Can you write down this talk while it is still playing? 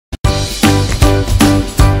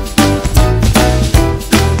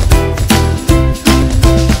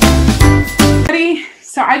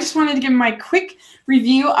wanted to give my quick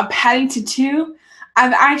review of Paddington 2.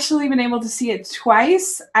 I've actually been able to see it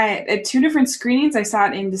twice at two different screenings. I saw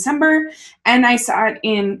it in December, and I saw it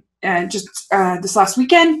in just this last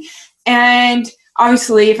weekend. And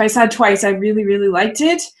obviously, if I saw it twice, I really, really liked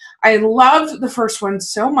it. I loved the first one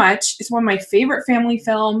so much. It's one of my favorite family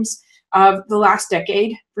films of the last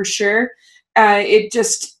decade, for sure. It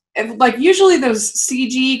just, like, usually those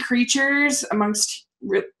CG creatures amongst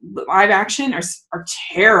live action are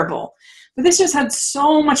terrible. But this just had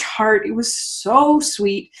so much heart. It was so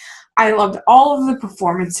sweet. I loved all of the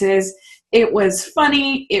performances. It was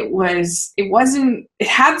funny. It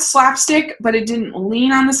had slapstick, but it didn't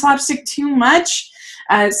lean on the slapstick too much.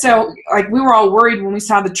 So, like, we were all worried when we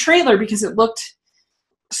saw the trailer because it looked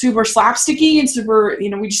super slapsticky and super,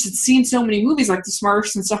 we just had seen so many movies like the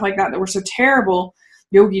Smurfs and stuff like that were so terrible,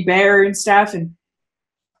 Yogi Bear and stuff.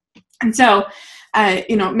 And so,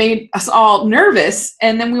 it made us all nervous.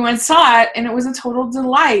 And then we went and saw it, and it was a total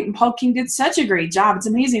delight. And Paul King did such a great job. It's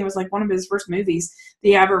amazing. It was like one of his first movies that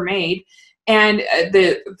he ever made. And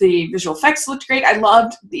the visual effects looked great.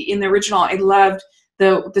 In the original, I loved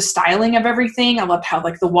the styling of everything. I loved how,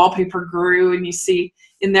 like, the wallpaper grew and you see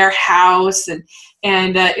in their house. And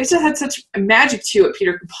it just had such a magic to it.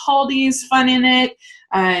 Peter Capaldi's fun in it.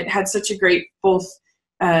 It had such a great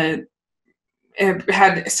it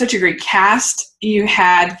had such a great cast. You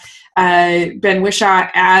had Ben Whishaw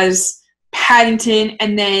as Paddington,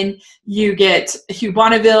 and then you get Hugh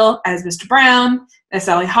Bonneville as Mr. Brown,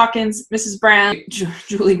 Sally Hawkins, Mrs. Brown,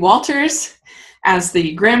 Julie Walters as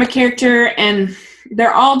the grandma character, and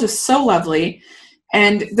they're all just so lovely.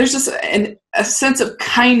 And there's just a sense of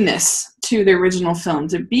kindness to the original film,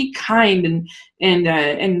 to be kind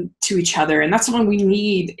and to each other, and that's what we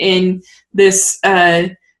need in this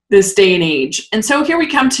day and age. And so here we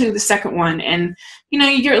come to the second one, and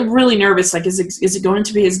you get really nervous, like, is it going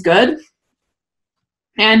to be as good?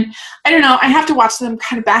 And I don't know, I have to watch them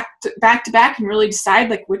kind of back to back and really decide,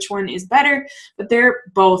 like, which one is better. But they're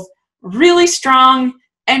both really strong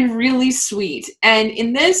and really sweet. And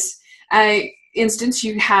in this instance,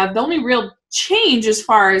 you have the only real change as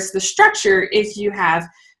far as the structure is you have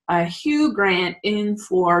Hugh Grant in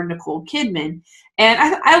for Nicole Kidman. And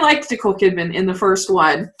I liked Nicole Kidman in the first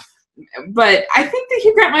one, but I think that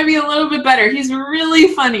Hugh Grant might be a little bit better. He's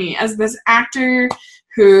really funny as this actor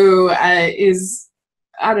who is,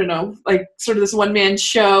 I don't know, like, sort of this one-man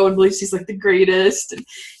show and believes he's, like, the greatest. And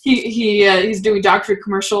he's doing dog food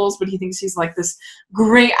commercials, but he thinks he's, like, this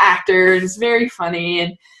great actor, and it's very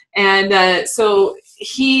funny. And so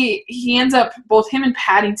he ends up, both him and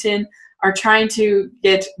Paddington are trying to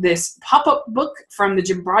get this pop-up book from the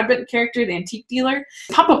Jim Broadbent character, the antique dealer.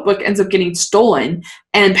 The pop-up book ends up getting stolen,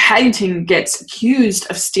 and Paddington gets accused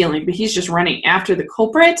of stealing, but he's just running after the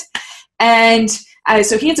culprit. And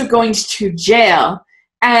so he ends up going to jail.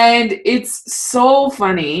 And it's so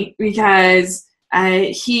funny because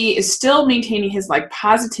he is still maintaining his, like,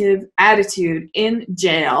 positive attitude in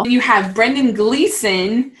jail. You have Brendan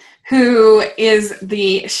Gleeson, who is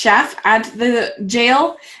the chef at the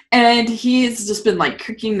jail, and he's just been, like,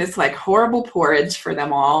 cooking this, like, horrible porridge for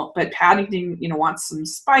them all. But Paddington, wants some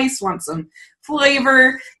spice, wants some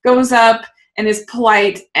flavor, goes up and is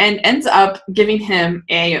polite and ends up giving him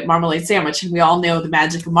a marmalade sandwich. And we all know the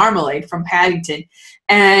magic of marmalade from Paddington.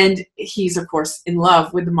 And he's, of course, in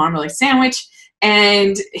love with the marmalade sandwich.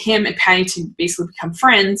 And him and Paddington basically become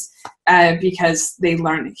friends because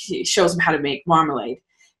he shows him how to make marmalade.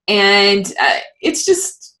 And it's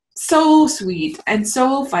just so sweet and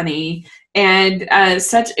so funny, and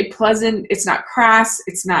such a pleasant, it's not crass,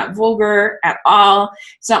 it's not vulgar at all.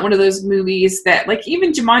 It's not one of those movies that, like,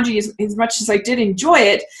 even Jumanji, as much as I did enjoy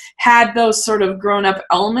it, had those sort of grown-up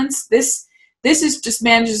elements. This is just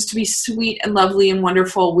manages to be sweet and lovely and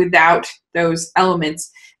wonderful without those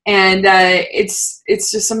elements. And it's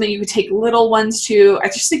just something you could take little ones to. I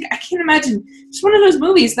just think, I can't imagine, just one of those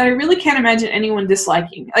movies that I really can't imagine anyone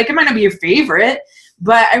disliking. Like, it might not be your favorite,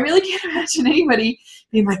 but I really can't imagine anybody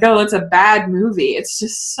being like, oh, it's a bad movie. It's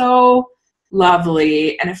just so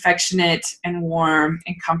lovely and affectionate and warm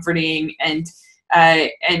and comforting, and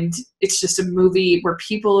it's just a movie where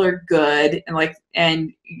people are good,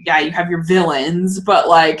 and yeah, you have your villains, but,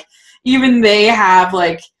 like, even they have,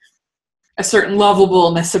 like, a certain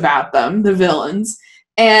lovableness about them, the villains.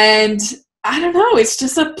 And I don't know, it's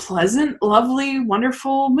just a pleasant, lovely,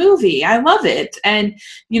 wonderful movie. I love it. And,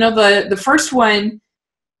 the first one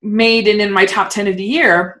made it in my top 10 of the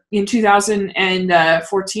year in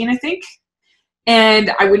 2014, I think.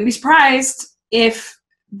 And I wouldn't be surprised if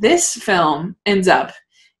this film ends up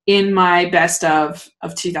in my best of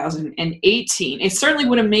 2018. It certainly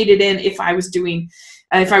would have made it in if I was doing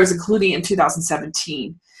if I was including it in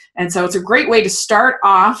 2017. And so it's a great way to start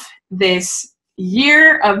off this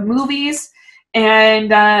year of movies.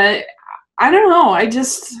 And I don't know, I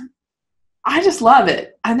just love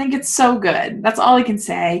it. I think it's so good. That's all I can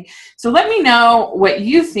say. So let me know what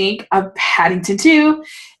you think of Paddington 2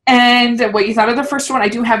 and what you thought of the first one. I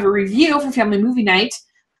do have a review for Family Movie Night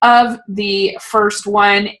of the first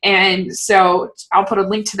one. And so I'll put a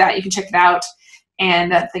link to that. You can check it out.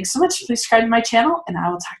 And thanks so much. Please subscribe to my channel, and I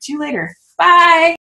will talk to you later. Bye.